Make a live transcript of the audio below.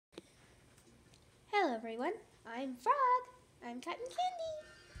Hello everyone, I'm Frog, I'm Cotton Candy,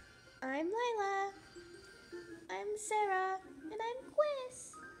 I'm Lila, I'm Sarah, and I'm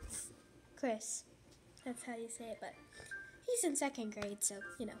Chris, that's how you say it, but he's in 2nd grade, so,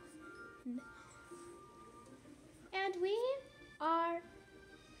 you know. And we are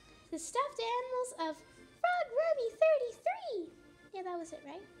the stuffed animals of Frogremy33. Yeah, that was it,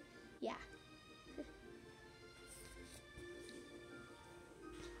 right? Yeah.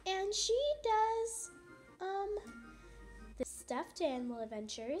 And she does, the stuffed animal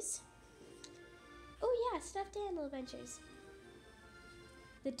adventures. Oh yeah, stuffed animal adventures.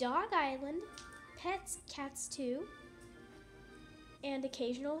 The Dog Island, Petz, Catz 2, and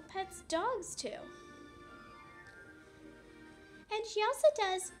occasional Petz, Dogz 2. And she also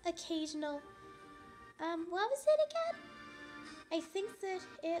does occasional, what was it again? I think that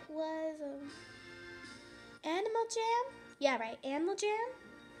it was, Animal Jam? Yeah, right, Animal Jam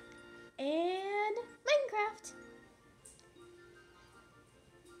and Minecraft.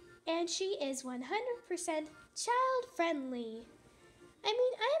 And she is 100% child-friendly. I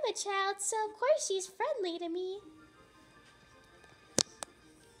mean, I'm a child, so of course she's friendly to me.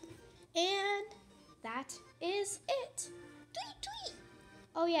 And that is it. Tweet, tweet.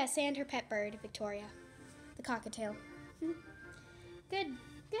 Oh yes, and her pet bird, Victoria, the cockatiel.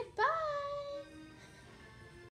 Goodbye.